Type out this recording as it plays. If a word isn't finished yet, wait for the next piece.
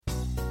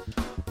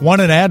Want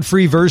an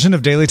ad-free version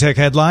of Daily Tech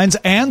Headlines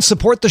and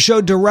support the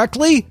show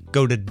directly?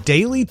 Go to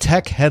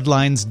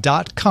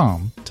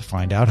dailytechheadlines.com to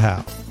find out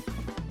how.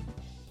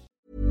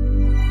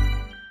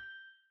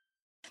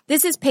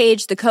 This is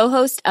Paige, the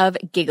co-host of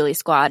Giggly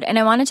Squad, and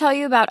I want to tell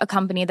you about a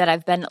company that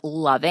I've been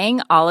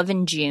loving, Olive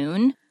 &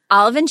 June.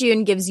 Olive &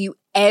 June gives you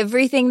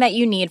everything that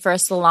you need for a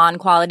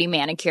salon-quality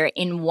manicure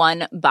in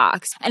one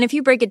box. And if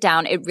you break it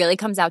down, it really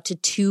comes out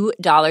to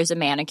 $2 a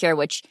manicure,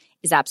 which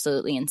is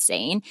absolutely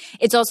insane.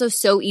 It's also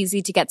so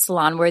easy to get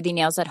salon-worthy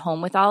nails at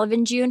home with Olive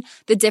 & June.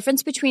 The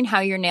difference between how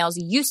your nails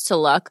used to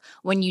look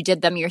when you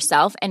did them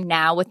yourself and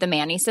now with the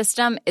Mani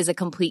system is a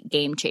complete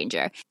game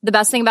changer. The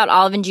best thing about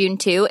Olive & June,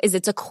 too, is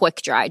it's a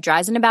quick dry.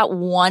 Dries in about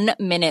 1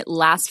 minute,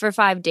 lasts for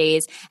 5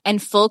 days,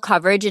 and full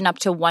coverage in up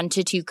to 1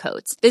 to 2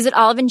 coats. Visit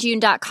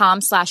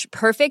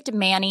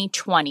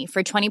oliveandjune.com/perfectmani20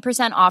 for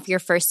 20% off your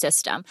first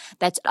system.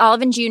 That's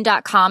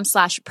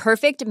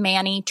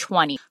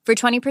oliveandjune.com/perfectmani20 for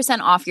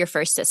 20% off your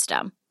first system.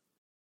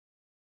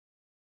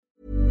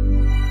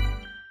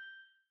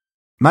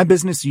 My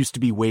business used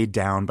to be weighed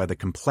down by the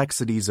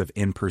complexities of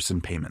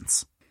in-person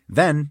payments.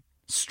 Then,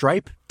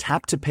 Stripe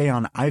Tap to Pay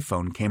on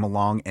iPhone came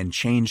along and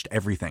changed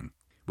everything.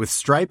 With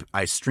Stripe,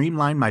 I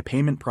streamlined my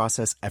payment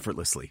process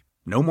effortlessly.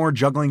 No more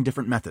juggling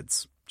different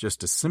methods.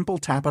 Just a simple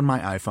tap on my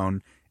iPhone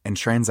and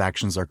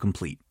transactions are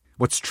complete.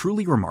 What's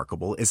truly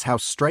remarkable is how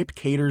Stripe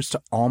caters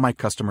to all my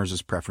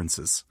customers'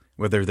 preferences.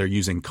 Whether they're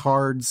using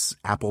cards,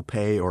 Apple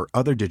Pay, or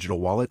other digital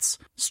wallets,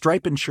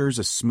 Stripe ensures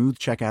a smooth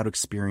checkout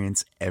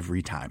experience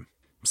every time.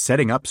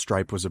 Setting up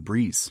Stripe was a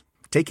breeze,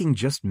 taking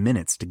just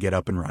minutes to get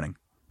up and running.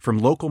 From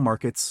local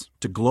markets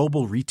to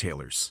global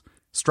retailers,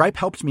 Stripe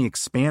helped me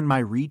expand my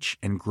reach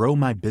and grow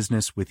my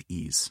business with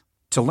ease.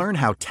 To learn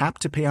how Tap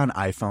to Pay on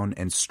iPhone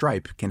and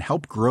Stripe can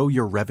help grow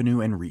your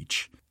revenue and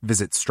reach,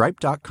 visit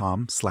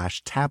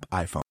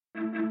stripe.com/tapiphone.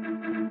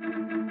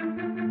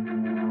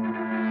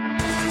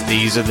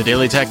 These are the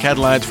Daily Tech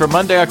Headlines for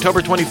Monday,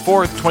 October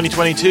 24th,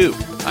 2022.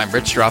 I'm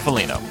Rich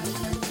Straffolino.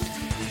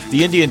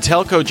 The Indian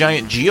telco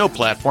giant Jio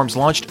Platforms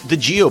launched the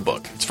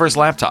JioBook, its first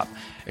laptop.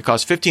 It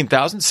costs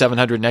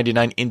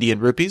 15,799 Indian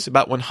rupees,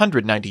 about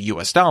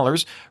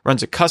 $190,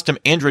 runs a custom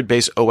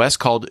Android-based OS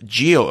called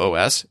Jio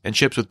OS, and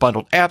ships with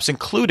bundled apps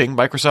including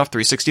Microsoft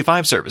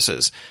 365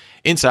 services.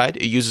 Inside,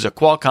 it uses a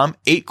Qualcomm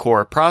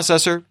 8-core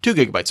processor, 2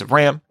 GB of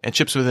RAM, and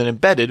ships with an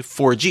embedded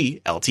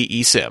 4G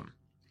LTE SIM.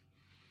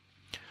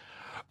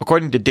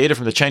 According to data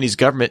from the Chinese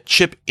government,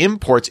 chip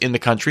imports in the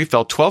country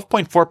fell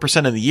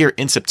 12.4% in the year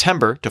in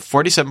September to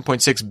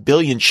 47.6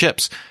 billion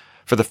chips.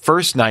 For the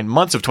first 9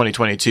 months of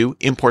 2022,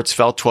 imports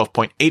fell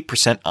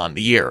 12.8% on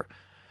the year.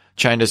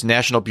 China's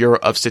National Bureau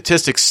of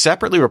Statistics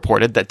separately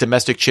reported that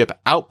domestic chip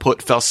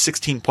output fell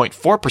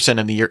 16.4%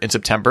 in the year in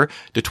September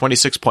to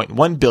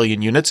 26.1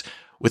 billion units,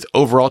 with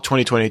overall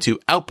 2022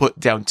 output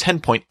down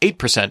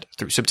 10.8%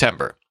 through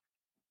September.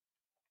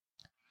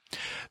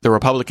 The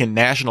Republican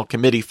National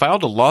Committee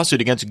filed a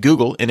lawsuit against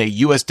Google in a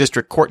U.S.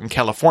 district court in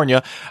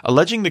California,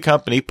 alleging the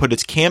company put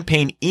its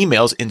campaign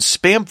emails in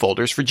spam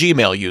folders for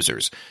Gmail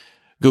users.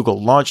 Google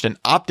launched an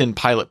opt-in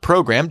pilot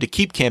program to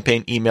keep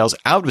campaign emails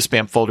out of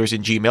spam folders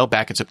in Gmail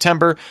back in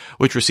September,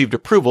 which received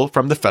approval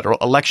from the Federal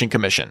Election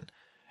Commission.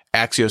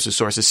 Axios'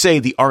 sources say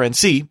the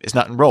RNC is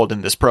not enrolled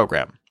in this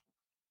program.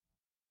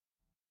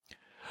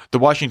 The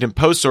Washington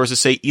Post sources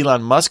say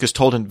Elon Musk has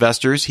told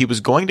investors he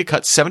was going to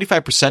cut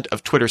 75%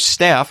 of Twitter's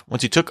staff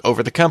once he took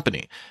over the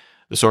company.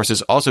 The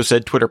sources also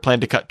said Twitter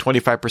planned to cut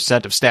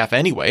 25% of staff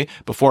anyway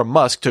before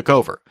Musk took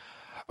over.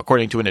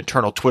 According to an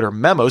internal Twitter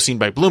memo seen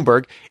by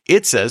Bloomberg,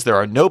 it says there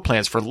are no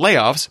plans for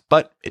layoffs,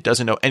 but it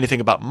doesn't know anything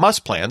about Musk's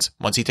plans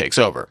once he takes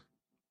over.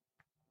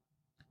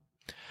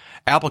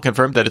 Apple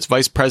confirmed that its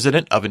vice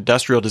president of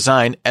industrial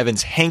design,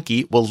 Evans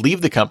Hankey, will leave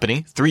the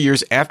company 3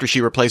 years after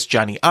she replaced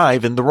Johnny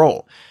Ive in the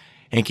role.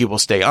 Hankey will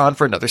stay on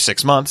for another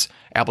 6 months.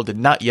 Apple did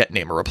not yet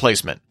name a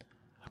replacement.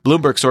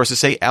 Bloomberg sources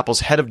say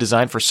Apple's head of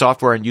design for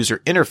software and user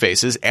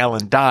interfaces,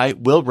 Alan Dye,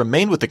 will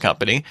remain with the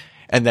company,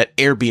 and that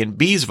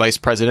Airbnb's vice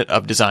president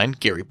of design,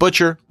 Gary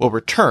Butcher, will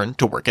return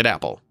to work at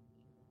Apple.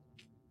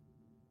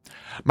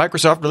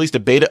 Microsoft released a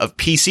beta of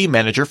PC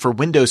Manager for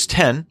Windows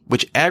 10,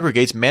 which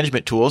aggregates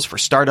management tools for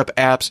startup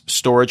apps,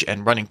 storage,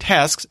 and running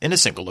tasks in a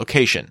single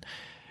location.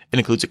 It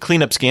includes a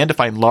cleanup scan to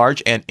find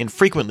large and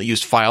infrequently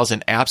used files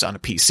and apps on a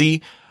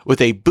PC, with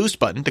a boost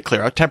button to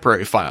clear out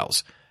temporary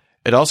files.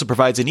 It also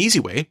provides an easy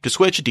way to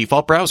switch a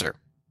default browser.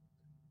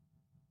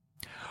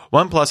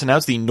 OnePlus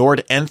announced the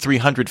Nord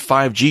N300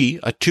 5G,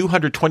 a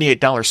 $228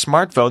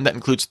 smartphone that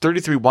includes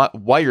 33-watt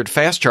wired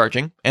fast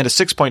charging and a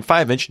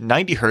 6.5-inch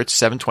 90Hz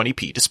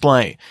 720p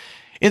display.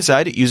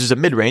 Inside, it uses a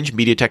mid-range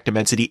MediaTek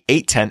Dimensity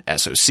 810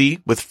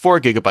 SoC with 4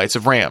 GB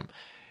of RAM.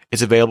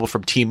 It's available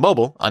from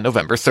T-Mobile on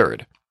November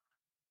 3rd.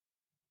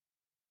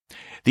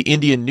 The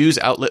Indian news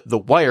outlet The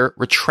Wire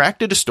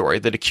retracted a story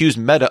that accused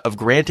Meta of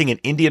granting an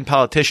Indian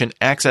politician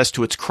access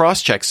to its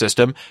cross-check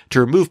system to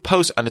remove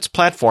posts on its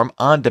platform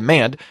on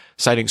demand,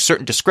 citing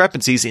certain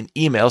discrepancies in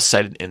emails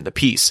cited in the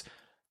piece.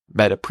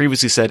 Meta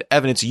previously said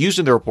evidence used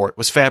in the report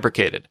was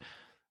fabricated.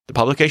 The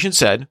publication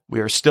said,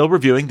 "We are still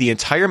reviewing the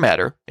entire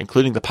matter,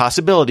 including the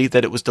possibility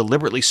that it was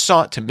deliberately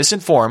sought to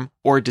misinform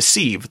or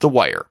deceive the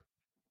wire."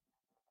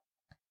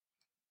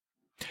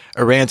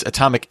 Iran's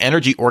Atomic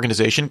Energy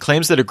Organization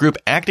claims that a group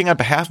acting on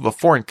behalf of a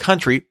foreign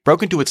country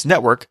broke into its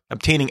network,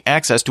 obtaining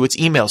access to its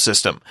email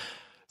system.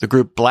 The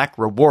group Black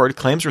Reward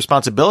claims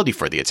responsibility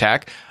for the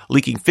attack,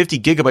 leaking 50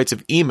 gigabytes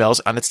of emails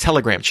on its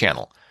Telegram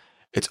channel.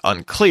 It's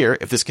unclear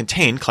if this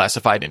contained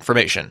classified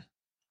information.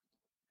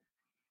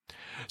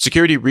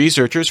 Security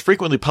researchers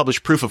frequently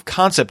publish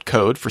proof-of-concept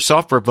code for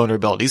software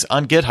vulnerabilities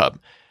on GitHub.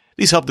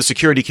 These help the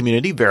security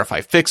community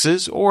verify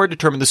fixes or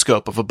determine the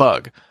scope of a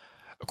bug.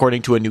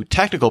 According to a new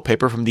technical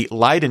paper from the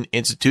Leiden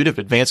Institute of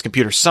Advanced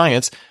Computer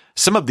Science,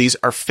 some of these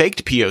are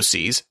faked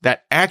POCs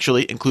that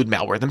actually include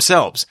malware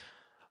themselves.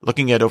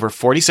 Looking at over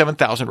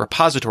 47,000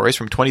 repositories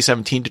from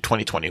 2017 to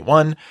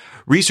 2021,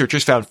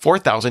 researchers found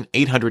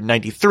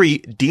 4,893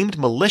 deemed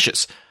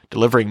malicious,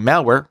 delivering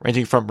malware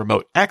ranging from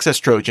remote access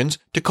Trojans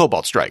to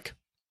Cobalt Strike.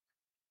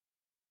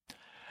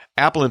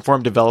 Apple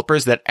informed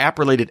developers that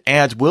app-related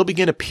ads will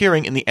begin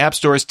appearing in the App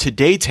Store's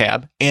Today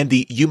tab and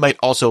the You Might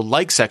Also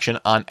Like section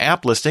on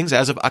app listings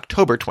as of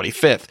October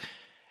 25th.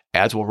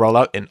 Ads will roll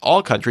out in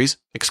all countries,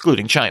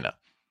 excluding China.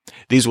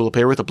 These will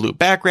appear with a blue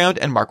background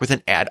and marked with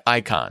an ad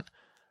icon.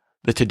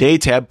 The Today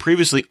tab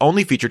previously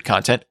only featured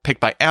content picked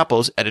by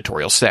Apple's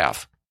editorial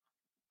staff.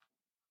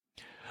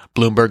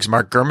 Bloomberg's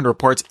Mark Gurman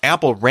reports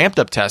Apple ramped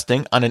up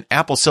testing on an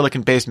Apple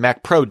Silicon-based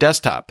Mac Pro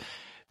desktop.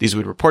 These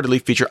would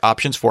reportedly feature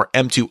options for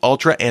M2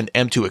 Ultra and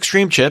M2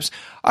 Extreme chips,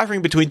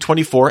 offering between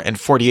 24 and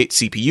 48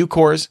 CPU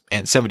cores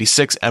and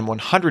 76 and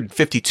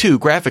 152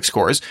 graphics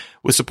cores,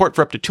 with support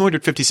for up to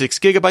 256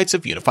 gigabytes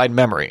of unified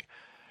memory.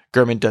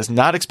 Gurman does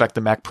not expect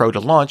the Mac Pro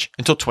to launch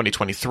until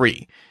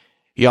 2023.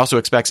 He also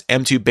expects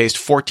M2-based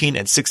 14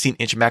 and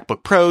 16-inch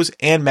MacBook Pros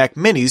and Mac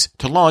Minis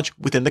to launch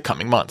within the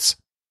coming months.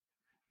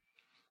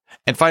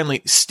 And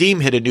finally,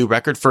 Steam hit a new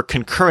record for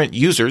concurrent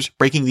users,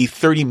 breaking the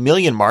 30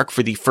 million mark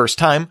for the first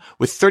time,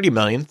 with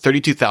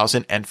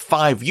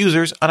 30,032,005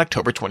 users on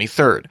October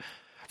 23rd.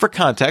 For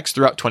context,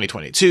 throughout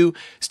 2022,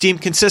 Steam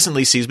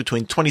consistently sees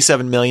between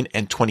 27 million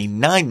and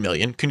 29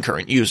 million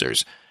concurrent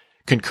users.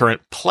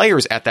 Concurrent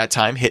players at that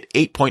time hit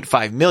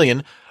 8.5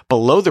 million,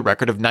 below the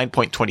record of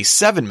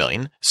 9.27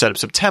 million set of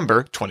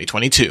September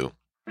 2022.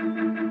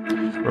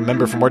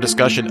 Remember, for more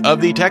discussion of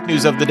the tech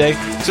news of the day,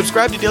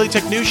 subscribe to Daily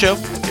Tech News Show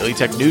at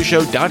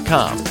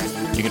dailytechnewsshow.com.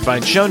 You can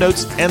find show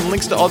notes and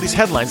links to all these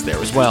headlines there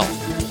as well.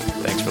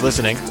 Thanks for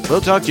listening.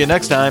 We'll talk to you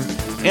next time.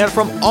 And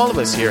from all of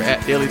us here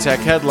at Daily Tech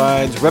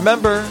Headlines,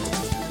 remember,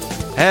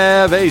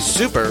 have a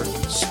super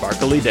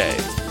sparkly day.